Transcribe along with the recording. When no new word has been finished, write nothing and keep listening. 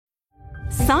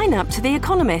Sign up to The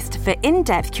Economist for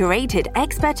in-depth curated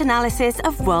expert analysis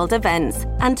of world events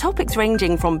and topics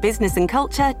ranging from business and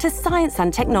culture to science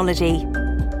and technology.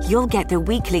 You'll get the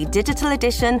weekly digital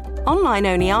edition,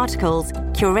 online-only articles,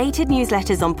 curated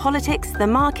newsletters on politics, the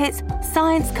markets,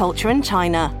 science, culture and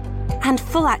China, and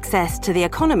full access to The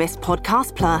Economist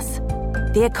Podcast Plus.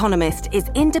 The Economist is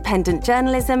independent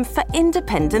journalism for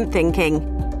independent thinking.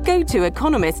 Go to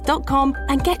economist.com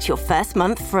and get your first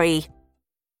month free.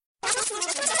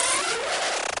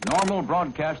 Normal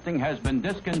broadcasting has been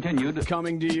discontinued.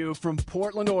 Coming to you from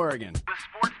Portland, Oregon. The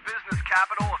sports business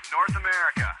capital of North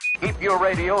America. Keep your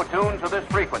radio tuned to this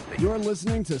frequency. You're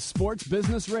listening to Sports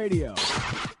Business Radio.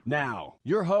 Now,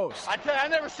 your host, I tell you,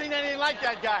 I've never seen anything like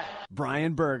that guy.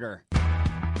 Brian Berger.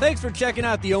 Thanks for checking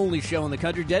out the only show in the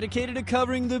country dedicated to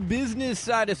covering the business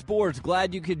side of sports.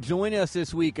 Glad you could join us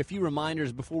this week. A few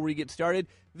reminders before we get started.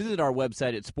 Visit our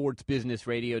website at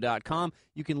sportsbusinessradio.com.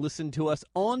 You can listen to us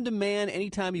on demand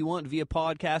anytime you want via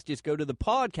podcast. Just go to the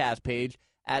podcast page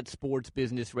at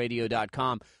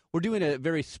sportsbusinessradio.com. We're doing a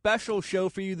very special show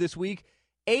for you this week.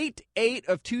 8/8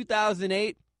 of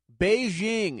 2008.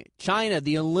 Beijing, China,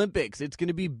 the Olympics. It's going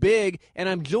to be big, and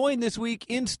I'm joined this week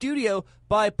in studio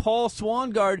by Paul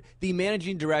Swangard, the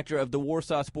managing director of the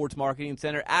Warsaw Sports Marketing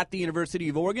Center at the University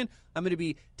of Oregon. I'm going to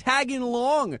be tagging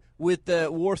along with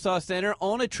the Warsaw Center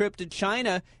on a trip to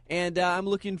China, and I'm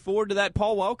looking forward to that.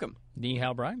 Paul, welcome. Ni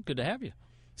hao, Brian. Good to have you.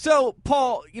 So,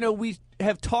 Paul, we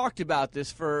have talked about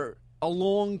this for a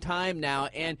long time now,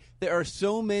 and there are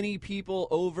so many people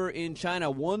over in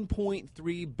China,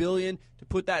 1.3 billion. To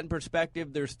put that in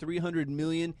perspective, there's 300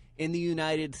 million in the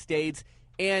United States,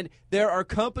 and there are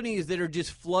companies that are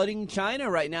just flooding China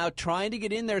right now, trying to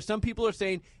get in there. Some people are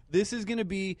saying this is going to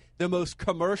be the most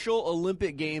commercial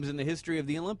Olympic Games in the history of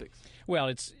the Olympics. Well,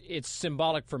 it's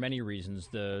symbolic for many reasons.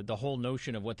 The whole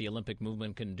notion of what the Olympic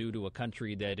movement can do to a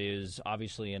country that is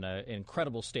obviously in an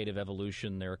incredible state of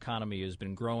evolution. Their economy has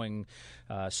been growing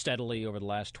steadily over the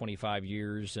last 25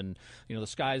 years, and the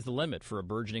sky's the limit for a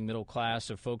burgeoning middle class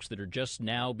of folks that are just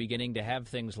now beginning to have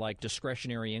things like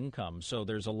discretionary income. So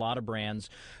there's a lot of brands,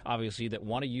 obviously, that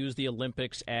want to use the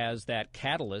Olympics as that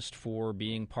catalyst for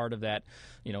being part of that,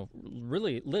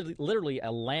 really literally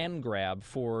a land grab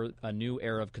for a new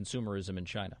era of consumerism in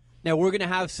China. Now, we're going to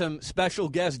have some special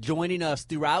guests joining us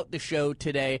throughout the show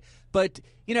today. But,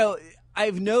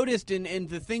 I've noticed in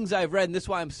the things I've read, and this is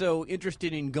why I'm so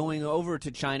interested in going over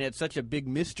to China, it's such a big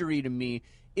mystery to me,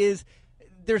 is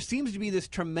there seems to be this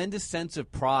tremendous sense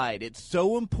of pride. It's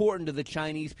so important to the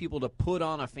Chinese people to put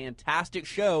on a fantastic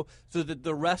show so that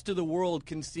the rest of the world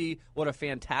can see what a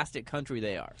fantastic country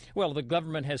they are. Well, the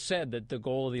government has said that the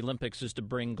goal of the Olympics is to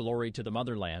bring glory to the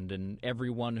motherland, and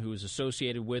everyone who is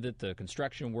associated with it, the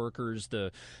construction workers,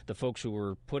 the folks who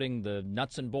are putting the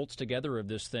nuts and bolts together of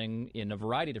this thing in a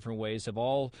variety of different ways have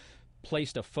all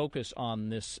placed a focus on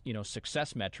this,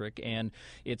 success metric, and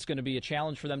it's going to be a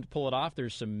challenge for them to pull it off.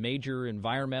 There's some major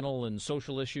environmental and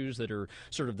social issues that are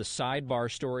sort of the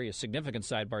sidebar story, a significant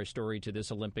sidebar story to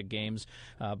this Olympic Games.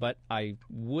 But I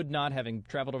would not, having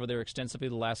traveled over there extensively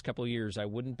the last couple of years, I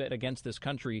wouldn't bet against this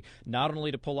country, not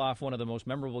only to pull off one of the most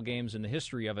memorable games in the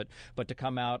history of it, but to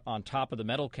come out on top of the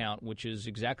medal count, which is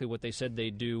exactly what they said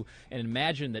they'd do. And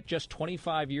imagine that just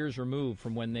 25 years removed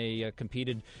from when they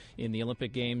competed in the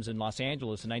Olympic Games in Los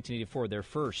Angeles in 1984, their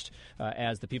first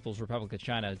as the People's Republic of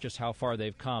China, just how far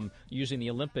they've come, using the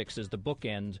Olympics as the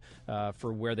bookend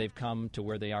for where they've come to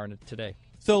where they are today.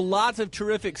 So lots of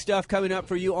terrific stuff coming up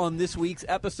for you on this week's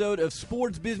episode of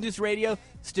Sports Business Radio.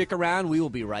 Stick around. We will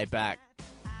be right back.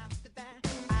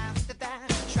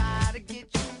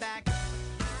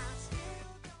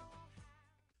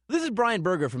 This is Brian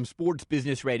Berger from Sports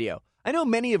Business Radio. I know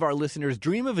many of our listeners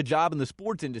dream of a job in the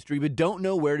sports industry but don't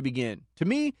know where to begin. To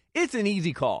me, it's an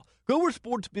easy call. Go where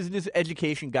sports business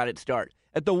education got its start,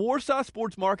 at the Warsaw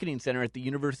Sports Marketing Center at the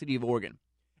University of Oregon.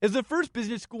 As the first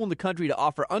business school in the country to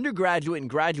offer undergraduate and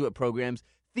graduate programs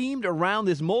themed around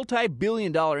this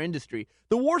multi-billion-dollar industry,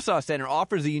 the Warsaw Center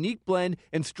offers a unique blend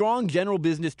and strong general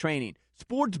business training,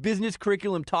 sports business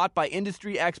curriculum taught by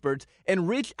industry experts, and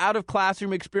rich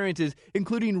out-of-classroom experiences,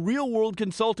 including real-world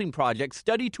consulting projects,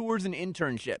 study tours, and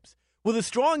internships. With a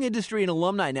strong industry and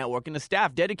alumni network and a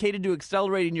staff dedicated to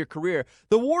accelerating your career,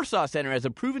 the Warsaw Center has a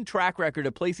proven track record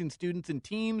of placing students in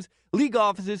teams, league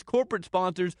offices, corporate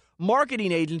sponsors,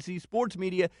 marketing agencies, sports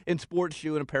media, and sports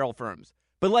shoe and apparel firms.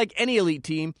 But like any elite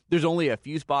team, there's only a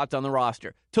few spots on the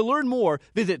roster. To learn more,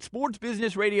 visit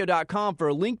sportsbusinessradio.com for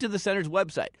a link to the center's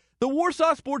website. The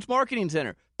Warsaw Sports Marketing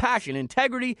Center. Passion,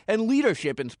 integrity, and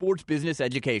leadership in sports business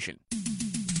education.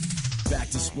 Back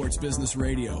to Sports Business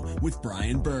Radio with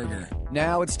Brian Berger.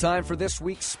 Now it's time for this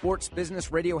week's Sports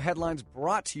Business Radio headlines,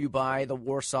 brought to you by the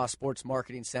Warsaw Sports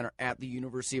Marketing Center at the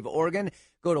University of Oregon.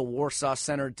 Go to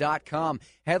warsawcenter.com.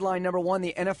 Headline number one,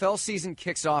 the NFL season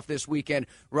kicks off this weekend.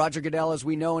 Roger Goodell, as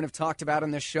we know and have talked about on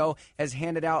this show, has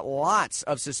handed out lots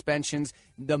of suspensions,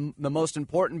 the most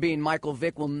important being Michael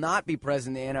Vick will not be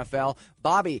present in the NFL.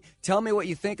 Bobby, tell me what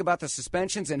you think about the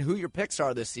suspensions and who your picks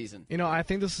are this season. You know, I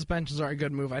think the suspensions are a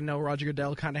good move. I know Roger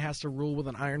Goodell kind of has to rule with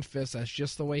an iron fist. That's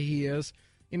just the way he is.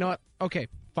 You know what? Okay,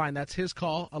 fine. That's his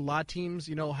call. A lot of teams,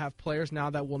 have players now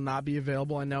that will not be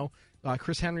available. I know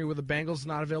Chris Henry with the Bengals is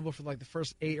not available for like the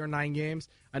first 8 or 9 games.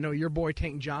 I know your boy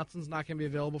Tank Johnson's not going to be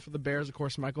available for the Bears. Of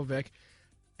course, Michael Vick.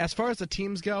 As far as the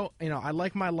teams go, I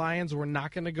like my Lions. We're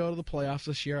not going to go to the playoffs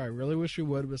this year. I really wish we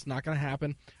would, but it's not going to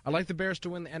happen. I like the Bears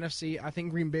to win the NFC. I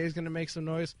think Green Bay is going to make some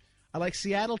noise. I like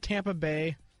Seattle, Tampa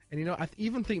Bay. And, I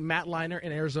even think Matt Leinart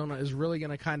in Arizona is really going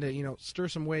to kind of, stir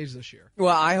some waves this year.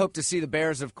 Well, I hope to see the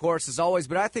Bears, of course, as always.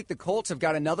 But I think the Colts have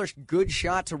got another good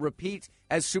shot to repeat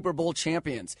as Super Bowl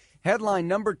champions. Headline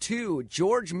number 2,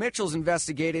 George Mitchell's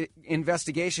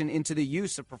investigation into the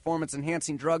use of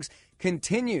performance-enhancing drugs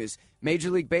continues. Major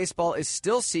League Baseball is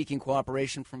still seeking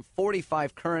cooperation from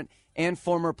 45 current and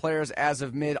former players as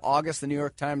of mid-August, the New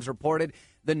York Times reported.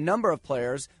 The number of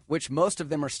players, which most of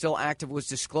them are still active, was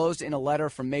disclosed in a letter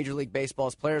from Major League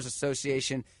Baseball's Players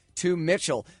Association to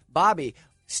Mitchell. Bobby,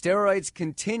 steroids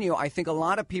continue. I think a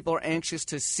lot of people are anxious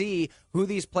to see who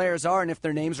these players are and if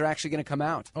their names are actually going to come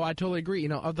out. Oh, I totally agree.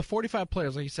 Of the 45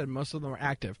 players, like you said, most of them are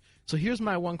active. So here's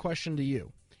my one question to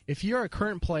you. If you're a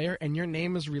current player and your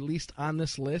name is released on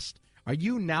this list, are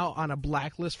you now on a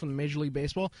blacklist from the Major League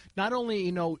Baseball? Not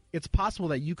only, it's possible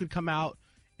that you could come out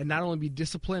and not only be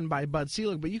disciplined by Bud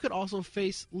Selig, but you could also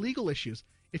face legal issues.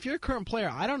 If you're a current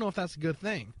player, I don't know if that's a good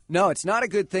thing. No, it's not a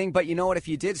good thing, but you know what? If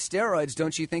you did steroids,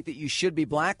 don't you think that you should be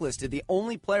blacklisted? The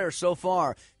only player so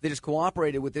far that has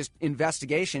cooperated with this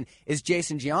investigation is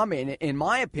Jason Giambi. And in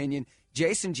my opinion,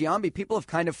 Jason Giambi, people have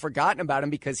kind of forgotten about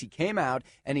him because he came out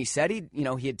and he said he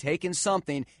had taken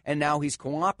something and now he's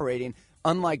cooperating.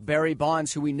 Unlike Barry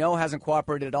Bonds, who we know hasn't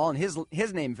cooperated at all, and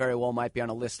his name very well might be on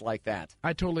a list like that.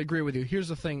 I totally agree with you. Here's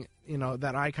the thing,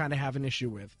 that I kind of have an issue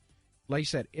with. Like you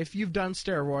said, if you've done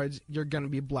steroids, you're going to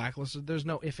be blacklisted. There's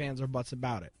no ifs, ands, or buts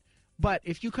about it. But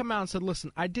if you come out and said,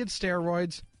 listen, I did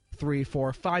steroids 3,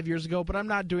 4, 5 years ago, but I'm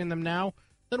not doing them now,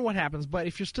 then what happens? But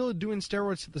if you're still doing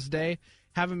steroids to this day,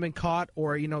 haven't been caught,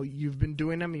 or, you've been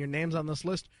doing them and your name's on this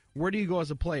list, where do you go as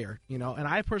a player? And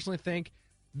I personally think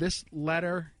this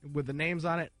letter with the names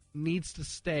on it needs to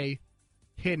stay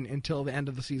hidden until the end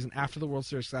of the season after the World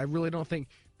Series. I really don't think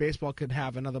baseball could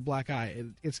have another black eye.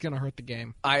 It's going to hurt the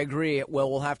game. I agree. Well,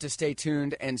 we'll have to stay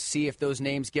tuned and see if those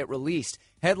names get released.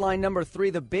 Headline number 3,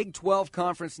 the Big 12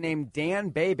 Conference named Dan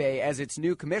Bebe as its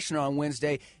new commissioner on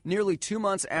Wednesday, nearly 2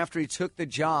 months after he took the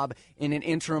job in an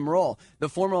interim role. The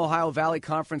former Ohio Valley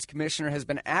Conference commissioner has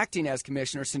been acting as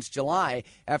commissioner since July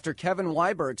after Kevin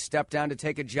Weiberg stepped down to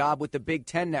take a job with the Big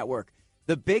Ten Network.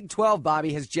 The Big 12,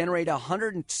 Bobby, has generated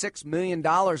 $106 million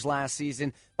last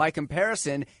season. By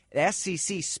comparison, the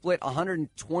SEC split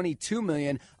 $122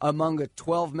 million among a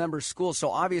 12-member school. So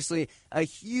obviously a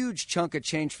huge chunk of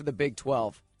change for the Big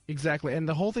 12. Exactly. And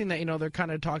the whole thing that, they're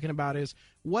kind of talking about is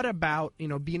what about,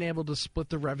 being able to split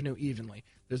the revenue evenly?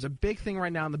 There's a big thing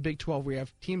right now in the Big 12 where you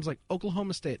have teams like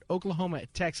Oklahoma State, Oklahoma,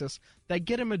 Texas that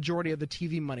get a majority of the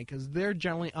TV money because they're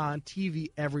generally on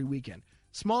TV every weekend.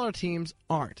 Smaller teams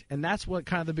aren't, and that's what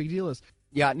kind of the big deal is.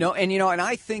 Yeah, no, and and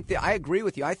I think that I agree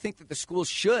with you. I think that the schools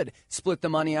should split the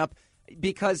money up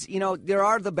because, there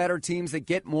are the better teams that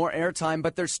get more airtime,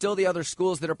 but there's still the other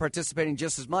schools that are participating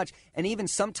just as much, and even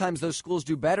sometimes those schools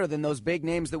do better than those big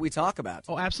names that we talk about.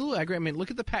 Oh, absolutely, I agree. I mean, look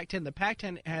at the Pac-10. The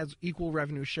Pac-10 has equal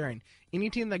revenue sharing. Any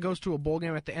team that goes to a bowl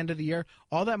game at the end of the year,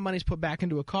 all that money's put back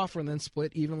into a coffer and then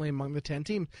split evenly among the 10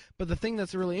 teams. But the thing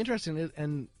that's really interesting is,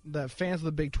 and the fans of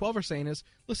the Big 12 are saying is,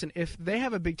 listen, if they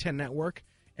have a Big 10 network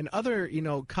and other,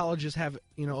 colleges have,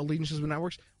 allegiances with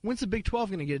networks, when's the Big 12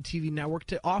 going to get a TV network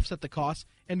to offset the costs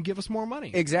and give us more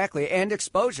money? Exactly, and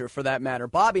exposure for that matter.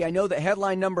 Bobby, I know that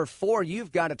headline number 4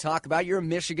 you've got to talk about. You're a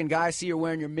Michigan guy. I see you're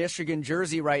wearing your Michigan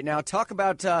jersey right now. Talk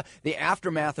about the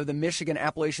aftermath of the Michigan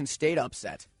Appalachian State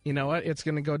upset. You know what? It's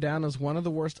going to go down as one of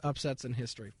the worst upsets in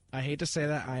history. I hate to say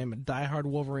that. I am a diehard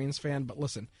Wolverines fan, but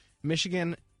listen,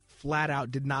 Michigan flat out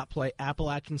did not play.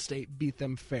 Appalachian State beat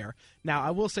them fair. Now,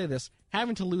 I will say this.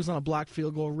 Having to lose on a blocked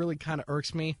field goal really kind of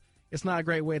irks me. It's not a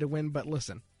great way to win, but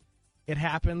listen, it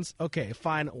happens. Okay,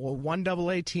 fine. Well,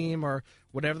 1AA team or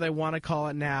whatever they want to call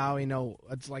it now,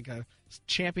 it's like a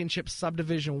championship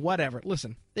subdivision, whatever.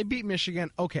 Listen, they beat Michigan.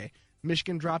 Okay,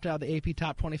 Michigan dropped out of the AP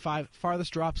Top 25,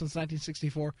 farthest drop since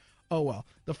 1964. Oh, well.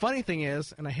 The funny thing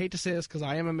is, and I hate to say this because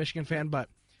I am a Michigan fan, but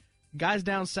guys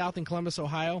down south in Columbus,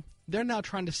 Ohio, they're now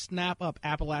trying to snap up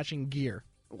Appalachian gear.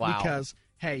 Wow. Because,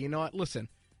 hey, you know what? Listen,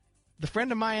 the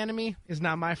friend of my enemy is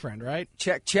not my friend, right?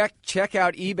 Check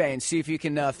out eBay and see if you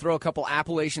can throw a couple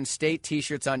Appalachian State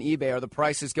T-shirts on eBay, or the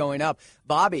price is going up.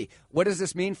 Bobby, what does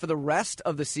this mean for the rest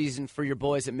of the season for your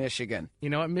boys at Michigan? You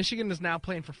know what? Michigan is now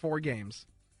playing for 4 games.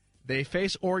 They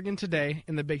face Oregon today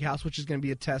in the Big House, which is going to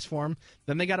be a test for them.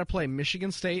 Then they got to play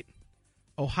Michigan State,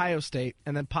 Ohio State,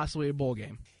 and then possibly a bowl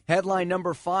game. Headline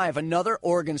number 5, another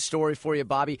Oregon story for you,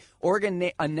 Bobby.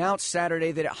 Oregon announced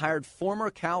Saturday that it hired former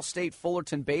Cal State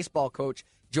Fullerton baseball coach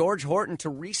George Horton to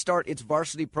restart its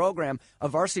varsity program, a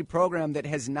varsity program that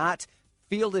has not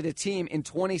fielded a team in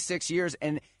 26 years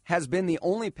and has been the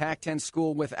only Pac-10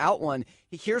 school without one.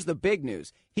 Here's the big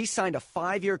news. He signed a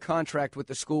 5-year contract with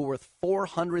the school worth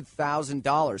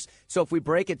 $400,000. So if we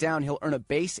break it down, he'll earn a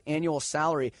base annual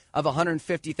salary of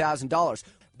 $150,000.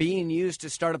 Being used to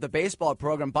start up the baseball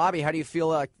program. Bobby, how do you feel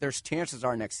like their chances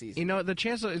are next season? You know, the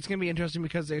chances, it's going to be interesting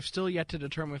because they've still yet to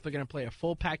determine if they're going to play a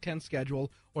full Pac-10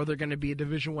 schedule or they're going to be a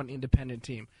Division I independent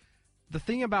team. The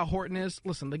thing about Horton is,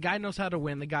 listen, the guy knows how to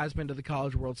win. The guy's been to the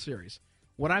College World Series.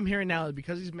 What I'm hearing now is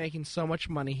because he's making so much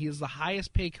money, he is the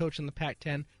highest paid coach in the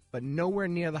Pac-10, but nowhere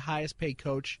near the highest paid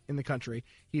coach in the country.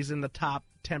 He's in the top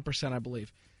 10%, I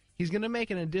believe. He's going to make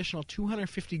an additional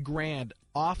 $250,000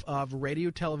 off of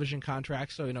radio television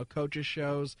contracts, so, you know, coaches,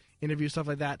 shows, interviews, stuff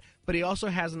like that. But he also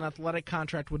has an athletic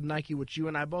contract with Nike, which you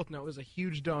and I both know is a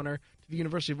huge donor to the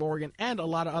University of Oregon and a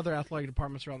lot of other athletic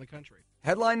departments around the country.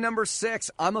 Headline number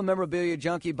 6, I'm a memorabilia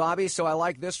junkie, Bobby, so I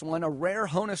like this one. A rare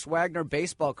Honus Wagner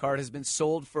baseball card has been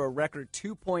sold for a record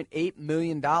 $2.8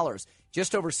 million.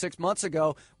 Just over 6 months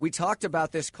ago, we talked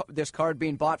about this card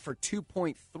being bought for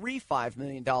 $2.35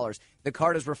 million. The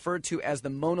card is referred to as the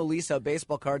Mona Lisa of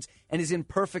baseball cards and is in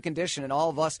perfect condition, and all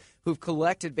of us who've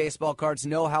collected baseball cards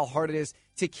know how hard it is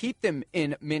to keep them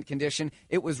in mint condition.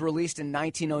 It was released in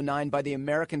 1909 by the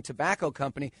American Tobacco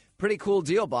Company. Pretty cool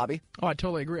deal, Bobby. Oh, I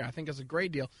totally agree. I think it's a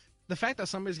great deal. The fact that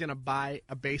somebody's going to buy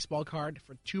a baseball card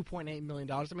for $2.8 million,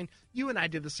 I mean, you and I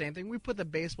did the same thing. We put the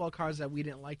baseball cards that we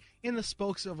didn't like in the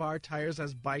spokes of our tires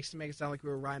as bikes to make it sound like we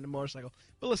were riding a motorcycle.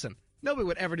 But listen, nobody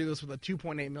would ever do this with a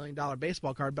 $2.8 million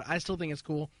baseball card, but I still think it's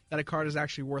cool that a card is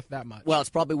actually worth that much. Well, it's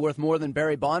probably worth more than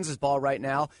Barry Bonds' ball right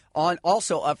now.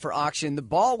 Also up for auction,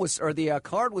 the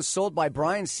card was sold by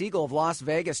Brian Siegel of Las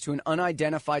Vegas to an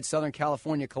unidentified Southern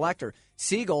California collector.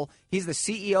 Siegel, he's the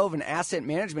CEO of an asset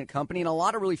management company, and a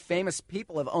lot of really famous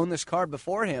people have owned this card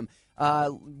before him.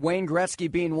 Wayne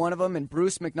Gretzky being one of them, and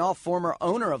Bruce McNall, former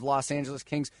owner of Los Angeles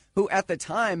Kings, who at the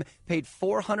time paid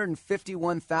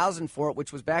 $451,000 for it,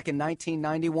 which was back in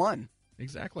 1991.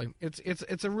 Exactly.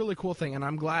 It's a really cool thing, and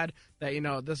I'm glad that, you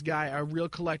know, this guy, a real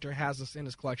collector, has this in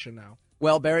his collection now.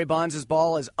 Well, Barry Bonds'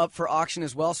 ball is up for auction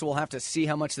as well, so we'll have to see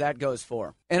how much that goes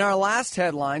for. In our last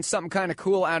headline, something kind of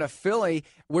cool out of Philly,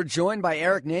 we're joined by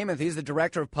Eric Namath. He's the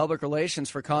Director of Public Relations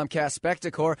for Comcast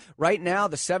Spectacor. Right now,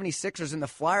 the 76ers and the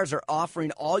Flyers are offering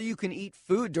all-you-can-eat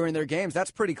food during their games. That's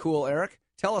pretty cool, Eric.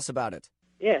 Tell us about it.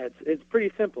 Yeah, it's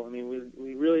pretty simple. I mean,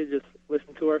 we really just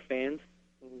listened to our fans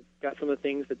and got some of the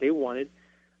things that they wanted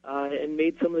and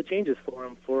made some of the changes for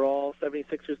them for all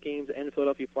 76ers games and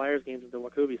Philadelphia Flyers games at the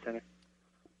Wachovia Center.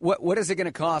 What is it going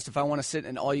to cost if I want to sit in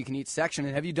an all-you-can-eat section?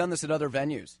 And have you done this at other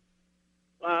venues?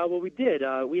 Well, we did.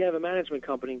 We have a management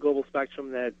company, Global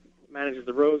Spectrum, that manages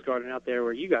the Rose Garden out there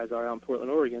where you guys are out in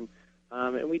Portland, Oregon.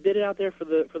 And we did it out there for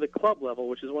the club level,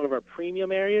 which is one of our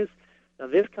premium areas. Now,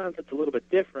 this concept's a little bit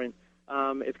different.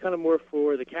 It's kind of more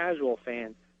for the casual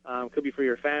fan. Could be for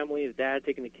your family, the dad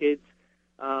taking the kids.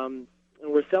 And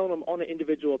we're selling them on an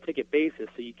individual ticket basis,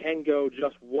 so you can go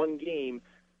just one game.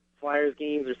 Flyers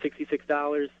games are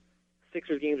 $66.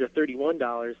 Sixers games are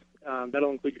 $31. That'll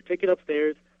include your ticket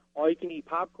upstairs. All you can eat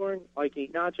popcorn, all you can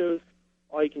eat nachos,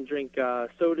 all you can drink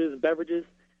sodas and beverages,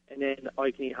 and then all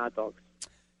you can eat hot dogs.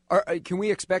 Can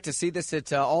we expect to see this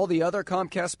at all the other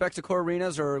Comcast Spectacor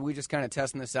arenas, or are we just kind of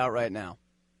testing this out right now?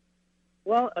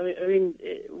 Well, I mean,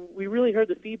 we really heard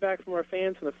the feedback from our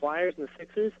fans from the Flyers and the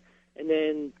Sixers, and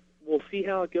then we'll see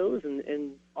how it goes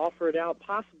and offer it out,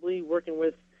 possibly working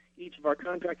with each of our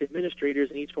contract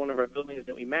administrators in each one of our buildings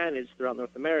that we manage throughout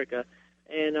North America,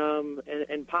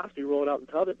 and possibly roll it out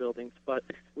into other buildings. But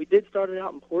we did start it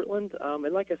out in Portland,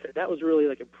 and like I said, that was really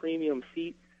like a premium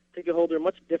seat ticket holder,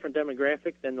 much different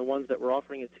demographic than the ones that we're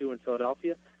offering it to in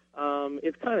Philadelphia.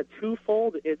 It's kind of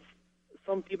twofold. It's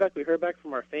some feedback we heard back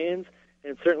from our fans,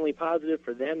 and it's certainly positive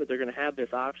for them that they're going to have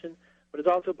this option, but it's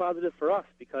also positive for us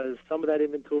because some of that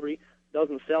inventory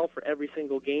doesn't sell for every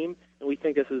single game, and we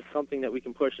think this is something that we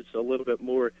can push just a little bit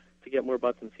more to get more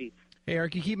butts and seats. Hey,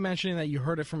 Eric, you keep mentioning that you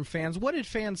heard it from fans. What did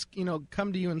fans,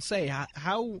 come to you and say?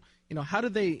 How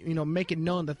did they, make it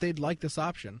known that they'd like this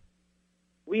option?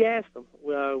 We asked them.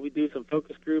 We do some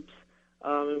focus groups,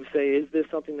 and we say, is this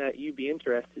something that you'd be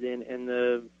interested in? And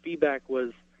the feedback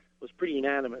was pretty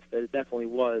unanimous that it definitely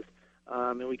was.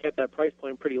 And we kept that price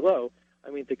point pretty low.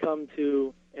 I mean, to come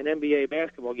to an NBA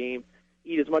basketball game,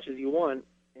 eat as much as you want,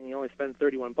 and you only spend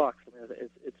 $31. I mean,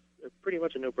 it's pretty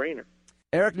much a no-brainer.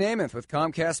 Eric Namath with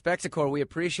Comcast Spectacor. We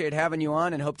appreciate having you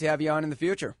on and hope to have you on in the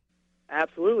future.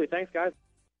 Absolutely. Thanks, guys.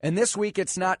 And this week,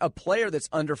 it's not a player that's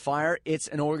under fire, it's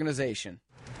an organization.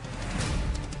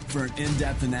 For an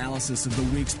in-depth analysis of the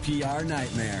week's PR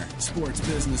nightmare, Sports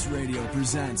Business Radio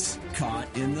presents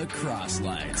Caught in the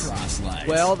Crosslights.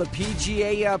 Well, the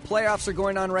PGA playoffs are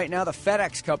going on right now, the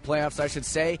FedEx Cup playoffs, I should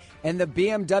say, and the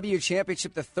BMW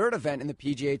Championship, the third event in the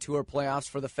PGA Tour playoffs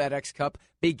for the FedEx Cup,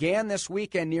 began this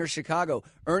weekend near Chicago.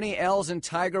 Ernie Els and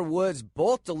Tiger Woods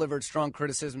both delivered strong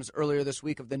criticisms earlier this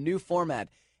week of the new format.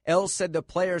 Els said the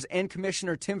players and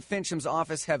Commissioner Tim Fincham's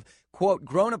office have, quote,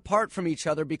 grown apart from each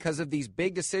other because of these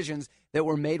big decisions that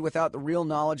were made without the real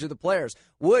knowledge of the players.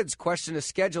 Woods questioned a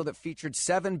schedule that featured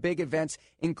 7 big events,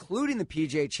 including the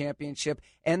PGA Championship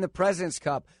and the President's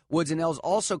Cup. Woods and Els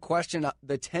also questioned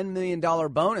the $10 million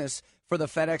bonus for the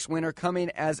FedEx winner coming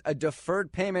as a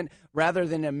deferred payment rather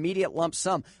than an immediate lump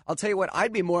sum. I'll tell you what,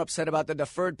 I'd be more upset about the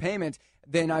deferred payment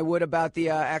than I would about the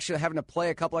actually having to play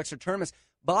a couple extra tournaments.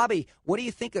 Bobby, what do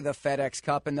you think of the FedEx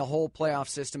Cup and the whole playoff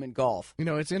system in golf?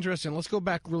 It's interesting. Let's go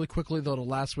back really quickly, though, to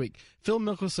last week. Phil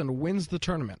Mickelson wins the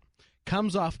tournament,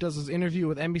 comes off, does his interview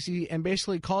with NBC, and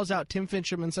basically calls out Tim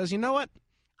Finchem and says, you know what?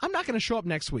 I'm not going to show up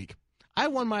next week. I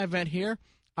won my event here.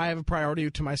 I have a priority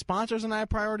to my sponsors, and I have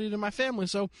priority to my family,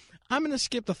 so I'm going to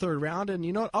skip the third round, and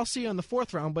you know what? I'll see you in the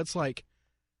fourth round, but it's like,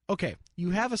 okay,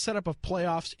 you have a setup of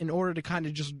playoffs in order to kind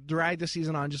of just drag the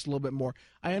season on just a little bit more.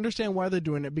 I understand why they're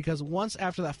doing it, because once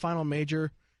after that final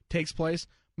major takes place,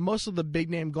 most of the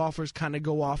big-name golfers kind of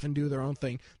go off and do their own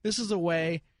thing. This is a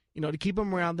way, to keep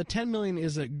them around. The $10 million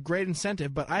is a great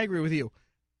incentive, but I agree with you.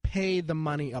 Pay the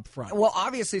money up front. Well,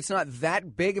 obviously, it's not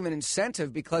that big of an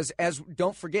incentive because,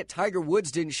 don't forget, Tiger Woods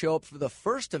didn't show up for the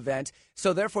first event.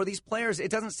 So, therefore, these players,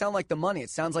 it doesn't sound like the money. It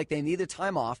sounds like they need the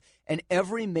time off. And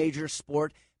every major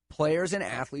sport, players and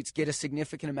athletes get a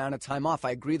significant amount of time off.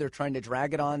 I agree they're trying to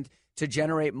drag it on to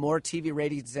generate more TV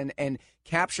ratings and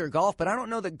capture golf, but I don't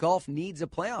know that golf needs a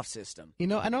playoff system.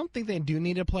 I don't think they do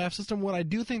need a playoff system. What I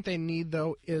do think they need,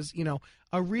 though, is,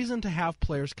 a reason to have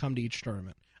players come to each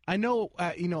tournament. I know,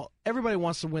 everybody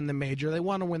wants to win the major. They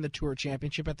want to win the Tour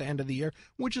Championship at the end of the year,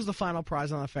 which is the final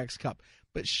prize on the FedEx Cup.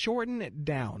 But shorten it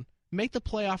down. Make the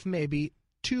playoff maybe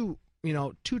two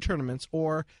tournaments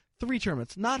or 3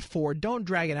 tournaments, not 4. Don't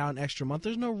drag it out an extra month.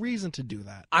 There's no reason to do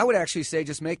that. I would actually say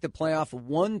just make the playoff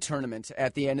 1 tournament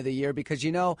at the end of the year because,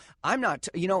 I'm not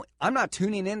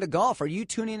tuning into golf. Are you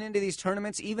tuning into these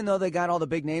tournaments? Even though they got all the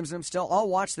big names in them still, I'll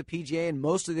watch the PGA and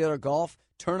most of the other golf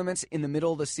tournaments in the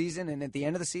middle of the season and at the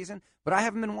end of the season, but I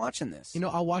haven't been watching this.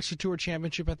 I'll watch the Tour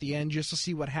Championship at the end just to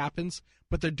see what happens,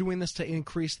 but they're doing this to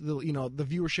increase the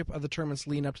viewership of the tournaments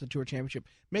leading up to the Tour Championship.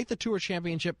 Make the Tour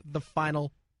Championship the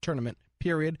final tournament,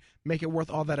 period. Make it worth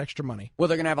all that extra money. Well,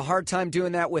 they're going to have a hard time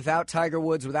doing that without Tiger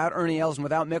Woods, without Ernie Els, and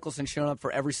without Mickelson showing up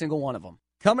for every single one of them.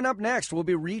 Coming up next, we'll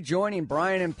be rejoining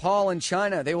Brian and Paul in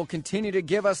China. They will continue to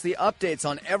give us the updates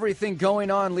on everything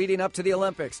going on leading up to the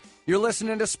Olympics. You're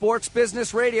listening to Sports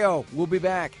Business Radio. We'll be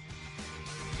back.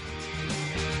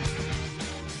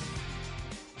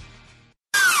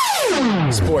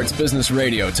 Sports Business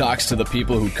Radio talks to the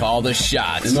people who call the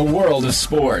shots in the world of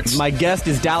sports. My guest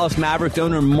is Dallas Mavericks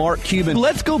owner Mark Cuban.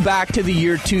 Let's go back to the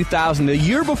year 2000. The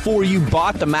year before you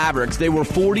bought the Mavericks, they were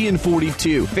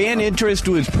 40-42. Fan interest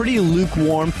was pretty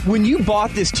lukewarm. When you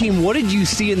bought this team, what did you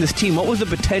see in this team? What was the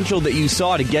potential that you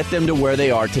saw to get them to where they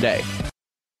are today?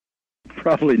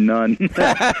 Probably none.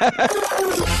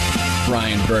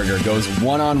 Brian Berger goes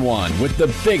one-on-one with the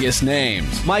biggest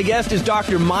names. My guest is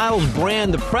Dr. Miles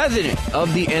Brand, the president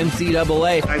of the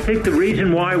NCAA. I think the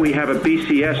reason why we have a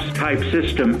BCS-type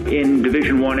system in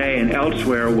Division 1A and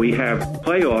elsewhere we have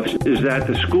playoffs is that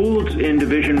the schools in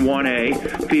Division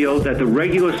 1A feel that the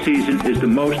regular season is the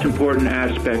most important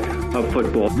aspect of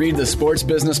football. Read the Sports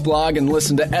Business blog and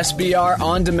listen to SBR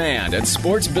On Demand at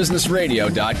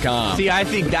sportsbusinessradio.com. See, I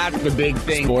think that's the big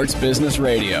thing. Sports Business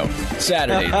Radio,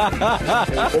 Saturdays.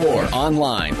 Or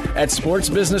online at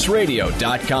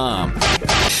sportsbusinessradio.com.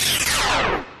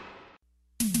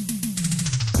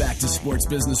 Back to Sports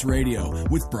Business Radio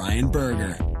with Brian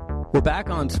Berger. We're back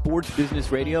on Sports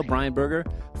Business Radio. Brian Berger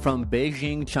from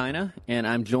Beijing, China, and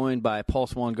I'm joined by Paul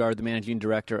Swangard, the Managing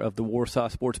Director of the Warsaw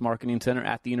Sports Marketing Center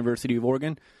at the University of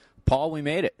Oregon. Paul, we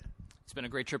made it. It's been a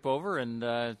great trip over, and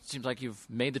it seems like you've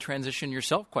made the transition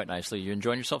yourself quite nicely. You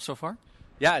enjoying yourself so far?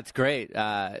 Yeah, it's great.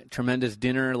 Tremendous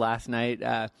dinner last night.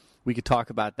 We could talk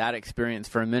about that experience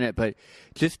for a minute, but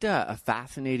just a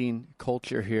fascinating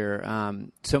culture here.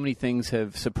 So many things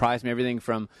have surprised me, everything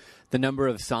from the number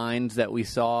of signs that we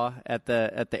saw at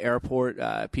the airport,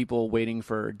 people waiting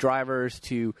for drivers,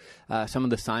 to some of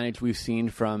the signage we've seen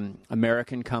from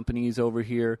American companies over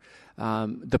here.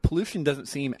 The pollution doesn't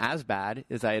seem as bad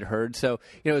as I had heard. So,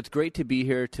 it's great to be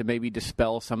here to maybe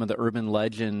dispel some of the urban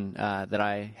legend that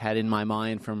I had in my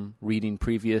mind from reading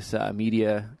previous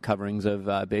media coverings of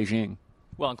Beijing.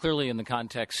 Well, and clearly in the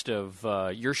context of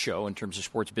your show, in terms of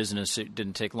sports business, it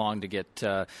didn't take long to get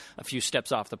a few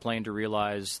steps off the plane to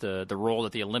realize the role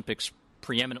that the Olympics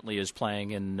preeminently is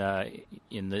playing in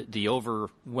the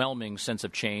overwhelming sense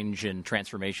of change and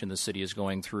transformation the city is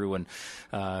going through. And,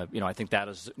 I think that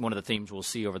is one of the themes we'll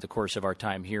see over the course of our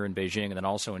time here in Beijing and then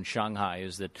also in Shanghai,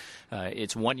 is that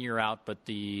it's 1 year out, but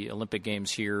the Olympic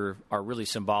Games here are really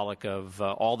symbolic of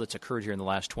all that's occurred here in the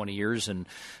last 20 years. And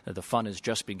the fun is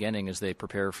just beginning as they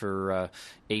prepare for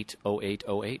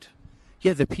 80808.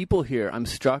 Yeah, the people here, I'm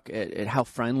struck at how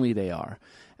friendly they are.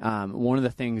 One of the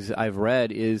things I've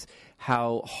read is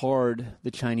how hard the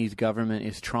Chinese government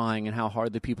is trying and how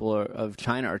hard the people of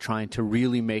China are trying to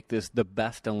really make this the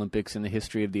best Olympics in the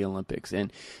history of the Olympics,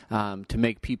 and to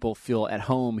make people feel at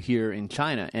home here in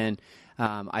China. And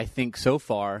I think so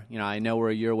far, I know we're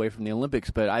a year away from the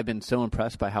Olympics, but I've been so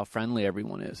impressed by how friendly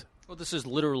everyone is. Well, this is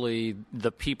literally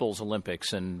the People's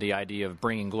Olympics, and the idea of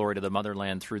bringing glory to the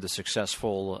motherland through the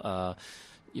successful,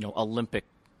 Olympic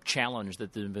challenge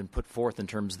that has been put forth in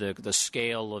terms of the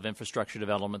scale of infrastructure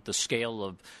development, the scale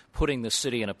of putting the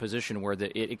city in a position where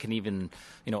it can even,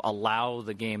 allow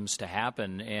the games to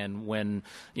happen. And when,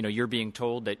 you're being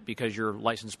told that because your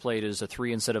license plate is a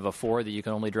 3 instead of a 4, that you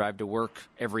can only drive to work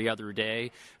every other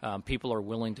day, people are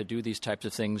willing to do these types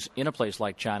of things in a place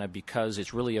like China because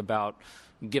it's really about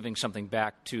giving something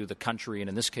back to the country, and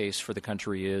in this case for the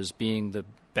country is being the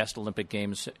best Olympic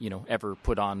Games, ever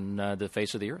put on the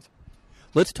face of the earth.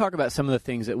 Let's talk about some of the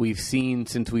things that we've seen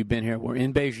since we've been here. We're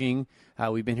in Beijing.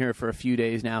 We've been here for a few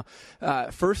days now.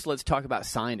 First, let's talk about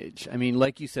signage. I mean,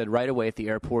 like you said, right away at the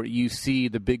airport, you see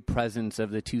the big presence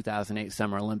of the 2008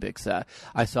 Summer Olympics.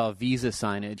 I saw Visa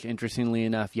signage. Interestingly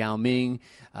enough, Yao Ming,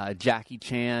 Jackie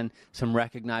Chan, some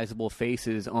recognizable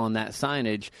faces on that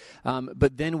signage.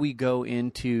 But then we go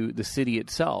into the city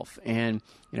itself, and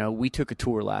we took a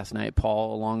tour last night,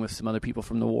 Paul, along with some other people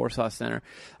from the Warsaw Center,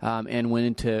 and went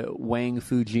into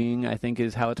Wangfujing, I think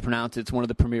is how it's pronounced. It's one of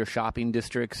the premier shopping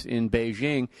districts in Beijing,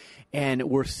 and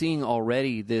we're seeing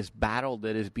already this battle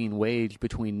that is being waged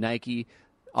between Nike,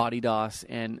 Adidas,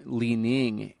 and Li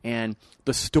Ning, and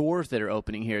the stores that are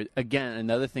opening here. Again,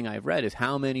 another thing I've read is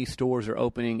how many stores are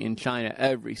opening in China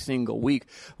every single week.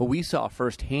 Well, we saw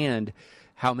firsthand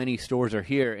how many stores are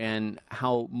here and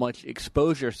how much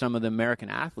exposure some of the American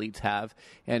athletes have,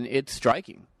 and it's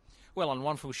striking. Well, on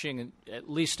Wangfujing, at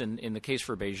least in the case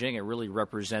for Beijing, it really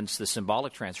represents the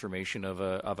symbolic transformation of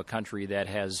a country that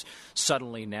has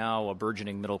suddenly now a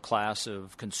burgeoning middle class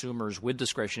of consumers with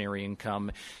discretionary income.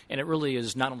 And it really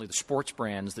is not only the sports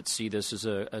brands that see this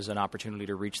as an opportunity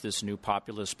to reach this new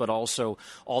populace, but also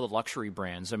all the luxury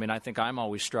brands. I mean, I think I'm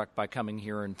always struck by coming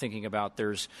here and thinking about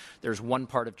there's one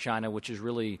part of China which is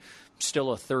really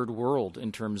still a third world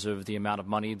in terms of the amount of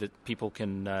money that people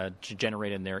can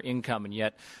generate in their income, and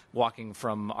yet walking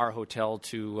from our hotel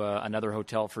to another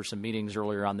hotel for some meetings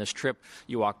earlier on this trip,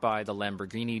 you walk by the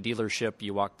Lamborghini dealership,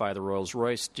 you walk by the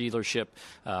Rolls-Royce dealership,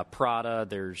 Prada,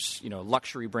 there's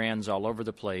luxury brands all over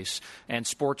the place, and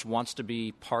sports wants to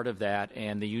be part of that.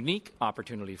 And the unique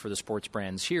opportunity for the sports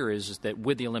brands here is that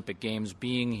with the Olympic Games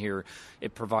being here,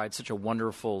 it provides such a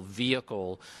wonderful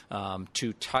vehicle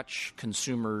to touch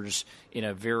consumers in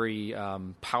a very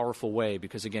powerful way,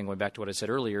 because again, going back to what I said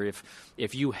earlier,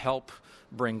 if you help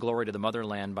bring glory to the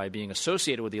motherland by being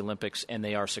associated with the Olympics and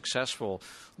they are successful,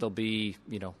 there'll be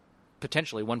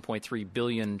potentially 1.3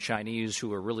 billion Chinese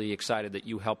who are really excited that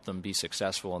you help them be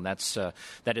successful, and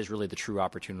that is really the true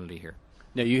opportunity here.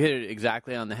 No, you hit it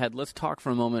exactly on the head. Let's talk for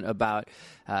a moment about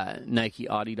Nike,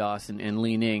 Adidas, and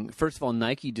Li Ning. First of all,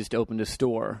 Nike just opened a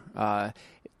store,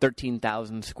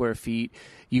 13,000 square feet.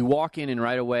 You walk in, and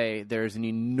right away, there's an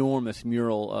enormous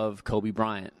mural of Kobe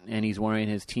Bryant, and he's wearing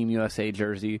his Team USA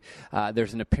jersey.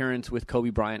 There's an appearance with Kobe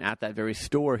Bryant at that very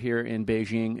store here in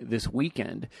Beijing this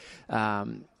weekend.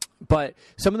 But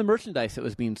some of the merchandise that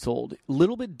was being sold, a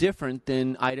little bit different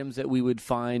than items that we would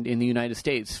find in the United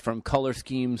States, from color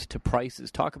schemes to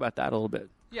prices. Talk about that a little bit.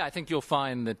 Yeah, I think you'll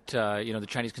find that the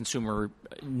Chinese consumer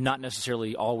not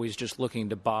necessarily always just looking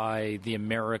to buy the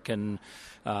American,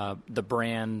 the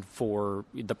brand for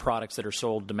the products that are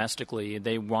sold domestically.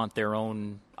 They want their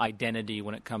own identity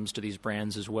when it comes to these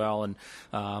brands as well.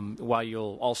 And while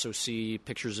you'll also see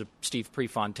pictures of Steve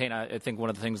Prefontaine, I think one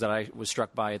of the things that I was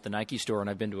struck by at the Nike store, and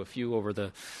I've been to a few over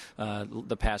the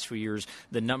past few years,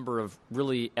 the number of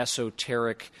really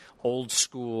esoteric,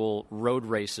 old-school road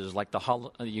races, like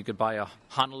you could buy a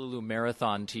Honolulu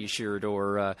Marathon T-shirt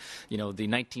or the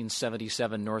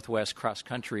 1977 Northwest Cross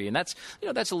Country, and that's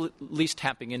at least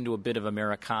tapping into a bit of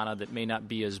Americana that may not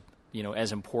be as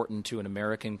important to an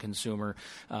American consumer.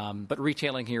 But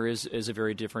retailing here is a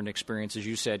very different experience. As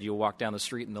you said, you'll walk down the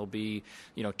street and there'll be,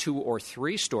 2 or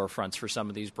 3 storefronts for some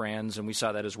of these brands. And we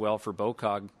saw that as well for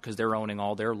Bocog because they're owning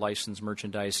all their licensed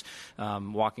merchandise.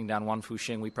 Walking down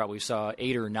Wanfushing, we probably saw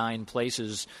 8 or 9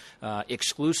 places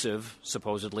exclusive,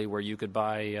 supposedly, where you could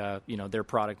buy, their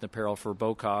product and apparel for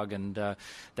Bocog. And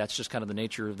that's just kind of the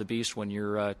nature of the beast when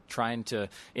you're trying to,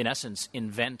 in essence,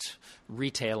 invent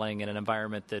retailing in an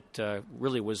environment that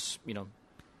really was,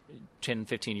 10,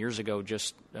 15 years ago,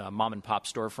 just mom-and-pop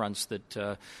storefronts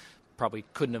that probably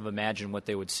couldn't have imagined what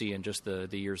they would see in just the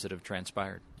years that have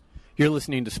transpired. You're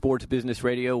listening to Sports Business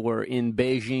Radio. We're in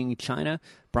Beijing, China.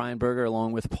 Brian Berger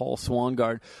along with Paul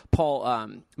Swangard. Paul,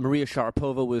 Maria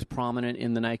Sharapova was prominent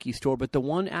in the Nike store, but the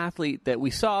one athlete that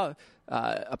we saw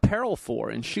apparel for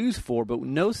and shoes for, but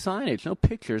no signage, no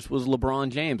pictures, was LeBron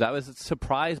James. I was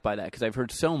surprised by that because I've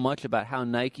heard so much about how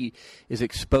Nike is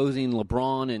exposing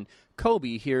LeBron and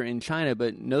Kobe here in China,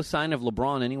 but no sign of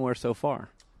LeBron anywhere so far.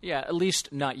 Yeah, at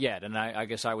least not yet. And I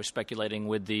guess I was speculating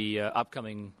with the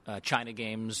upcoming China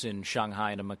games in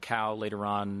Shanghai and Macau later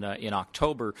on in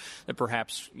October that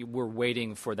perhaps we're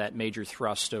waiting for that major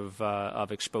thrust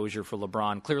of exposure for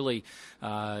LeBron. Clearly,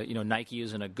 Nike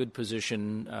is in a good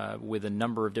position with a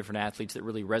number of different athletes that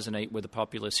really resonate with the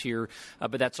populace here.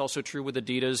 But that's also true with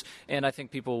Adidas. And I think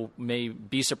people may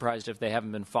be surprised if they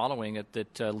haven't been following it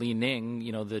that Li Ning,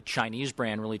 the Chinese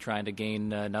brand, really trying to gain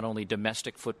not only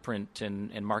domestic footprint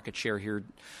and market share here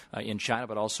in China,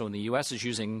 but also in the U.S., is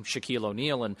using Shaquille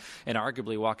O'Neal. And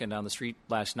arguably walking down the street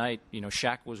last night,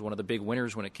 Shaq was one of the big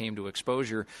winners when it came to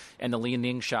exposure. And the Li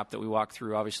Ning shop that we walked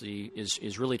through obviously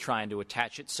is really trying to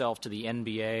attach itself to the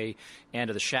NBA and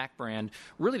to the Shaq brand,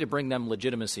 really to bring them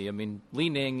legitimacy. I mean, Li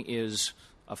Ning is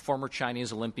a former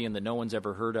Chinese Olympian that no one's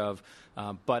ever heard of,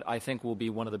 but I think will be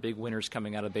one of the big winners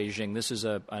coming out of Beijing. This is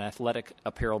an athletic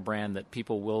apparel brand that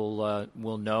people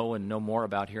will know and know more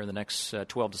about here in the next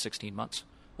 12 to 16 months.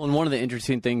 Well, and one of the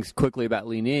interesting things quickly about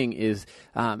Li Ning is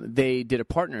they did a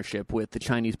partnership with the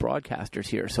Chinese broadcasters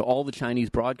here. So all the Chinese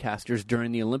broadcasters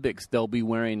during the Olympics, they'll be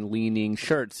wearing Li Ning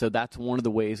shirts. So that's one of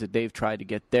the ways that they've tried to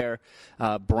get their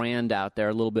brand out there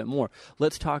a little bit more.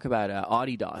 Let's talk about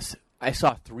Adidas. I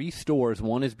saw 3 stores.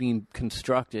 One is being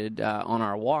constructed on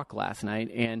our walk last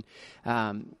night. And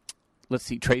let's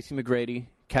see, Tracy McGrady,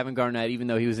 Kevin Garnett, even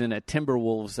though he was in a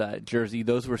Timberwolves jersey,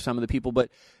 those were some of the people. But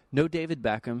no David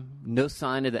Beckham, no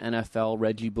sign of the NFL,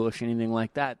 Reggie Bush, anything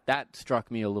like that. That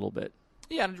struck me a little bit.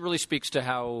 Yeah, it really speaks to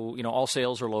how, all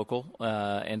sales are local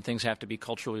and things have to be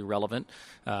culturally relevant.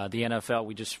 The NFL,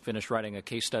 we just finished writing a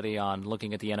case study on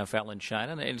looking at the NFL in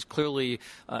China, and it's clearly,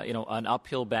 an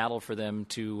uphill battle for them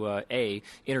to,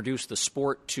 introduce the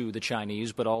sport to the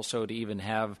Chinese, but also to even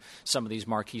have some of these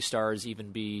marquee stars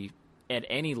even be at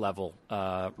any level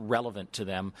relevant to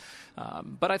them.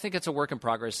 But I think it's a work in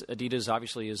progress. Adidas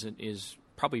obviously is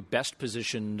probably best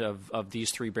positioned of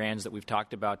these 3 brands that we've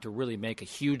talked about to really make a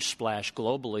huge splash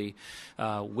globally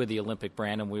with the Olympic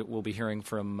brand. And we'll be hearing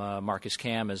from Marcus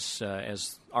Cam as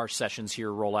our sessions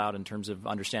here roll out in terms of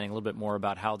understanding a little bit more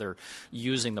about how they're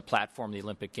using the platform, the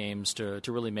Olympic Games, to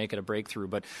really make it a breakthrough.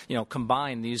 But,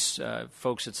 combined, these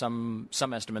folks at some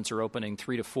estimates are opening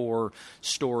 3 to 4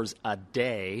 stores a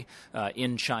day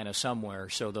in China somewhere.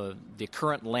 So the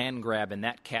current land grab in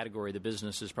that category of the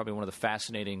business is probably one of the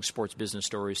fascinating sports business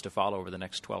stories to follow over the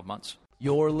next 12 months.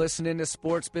 You're listening to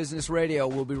Sports Business Radio.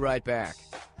 We'll be right back.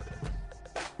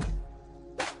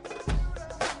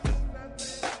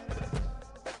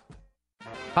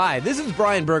 Hi, this is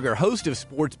Brian Berger, host of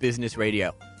Sports Business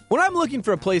Radio. When I'm looking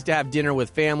for a place to have dinner with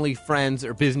family, friends,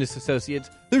 or business associates,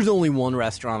 there's only one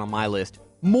restaurant on my list.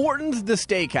 Morton's The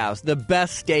Steakhouse, the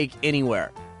best steak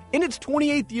anywhere. In its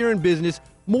 28th year in business,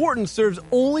 Morton's serves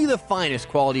only the finest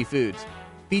quality foods,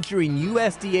 featuring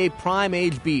USDA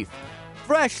prime-aged beef,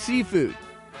 fresh seafood,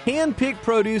 hand-picked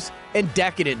produce, and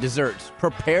decadent desserts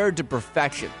prepared to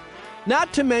perfection.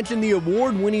 not to mention the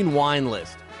award-winning wine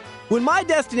list. When my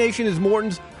destination is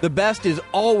Morton's, the best is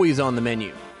always on the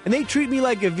menu. And they treat me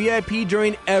like a VIP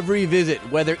during every visit,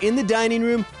 whether in the dining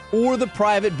room or the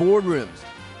private boardrooms.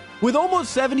 With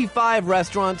almost 75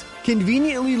 restaurants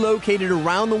conveniently located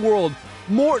around the world,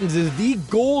 Morton's is the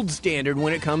gold standard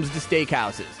when it comes to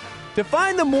steakhouses. To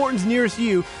find the Morton's nearest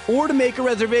you or to make a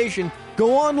reservation,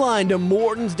 go online to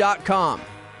Mortons.com.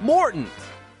 Morton's,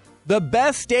 the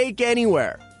best steak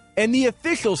anywhere, and the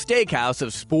official steakhouse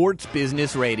of Sports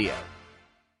Business Radio.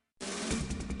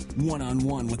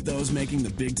 One-on-one with those making the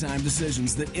big-time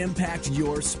decisions that impact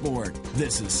your sport.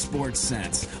 This is Sports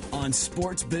Sense on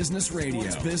Sports Business Radio.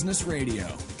 Sports Business Radio.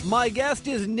 My guest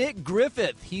is Nick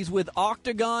Griffith. He's with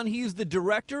Octagon. He's the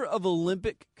director of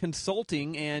Olympic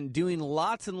Consulting and doing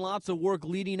lots and lots of work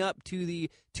leading up to the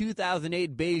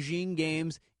 2008 Beijing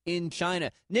Games in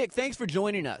China. Nick, thanks for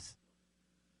joining us.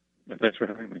 Thanks for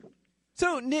having me.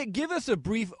 So, Nick, give us a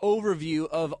brief overview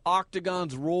of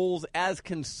Octagon's roles as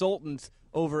consultants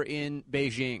over in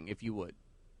Beijing, if you would.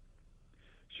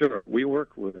 Sure. We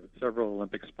work with several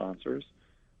Olympic sponsors.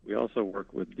 We also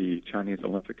work with the Chinese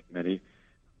Olympic Committee,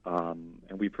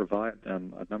 and we provide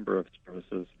them a number of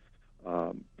services,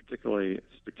 particularly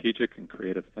strategic and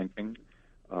creative thinking.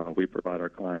 We provide our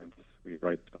clients, we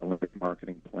write Olympic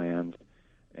marketing plans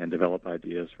and develop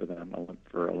ideas for them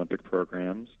for Olympic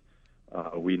programs.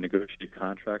 We negotiate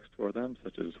contracts for them,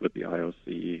 such as with the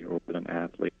IOC or with an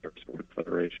athlete or sport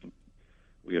federation.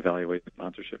 We evaluate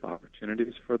sponsorship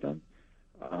opportunities for them.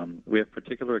 We have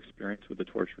particular experience with the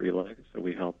torch relay, so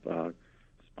we help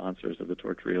sponsors of the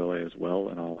torch relay as well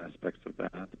in all aspects of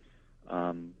that.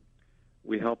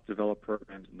 We help develop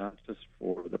programs not just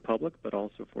for the public, but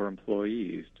also for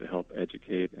employees to help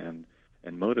educate and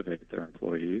motivate their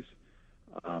employees.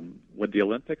 With the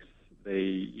Olympics, they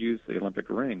use the Olympic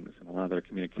rings in a lot of their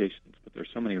communications, but there's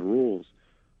so many rules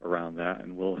around that,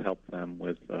 and we'll help them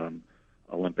with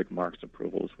Olympic marks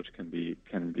approvals, which can be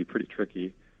pretty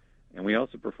tricky. And we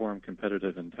also perform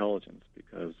competitive intelligence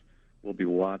because we'll be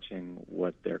watching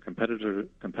what their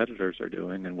competitors are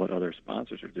doing and what other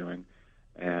sponsors are doing,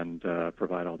 and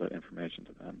provide all that information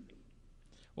to them.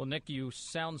 Well, Nick, you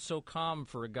sound so calm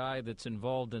for a guy that's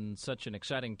involved in such an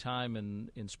exciting time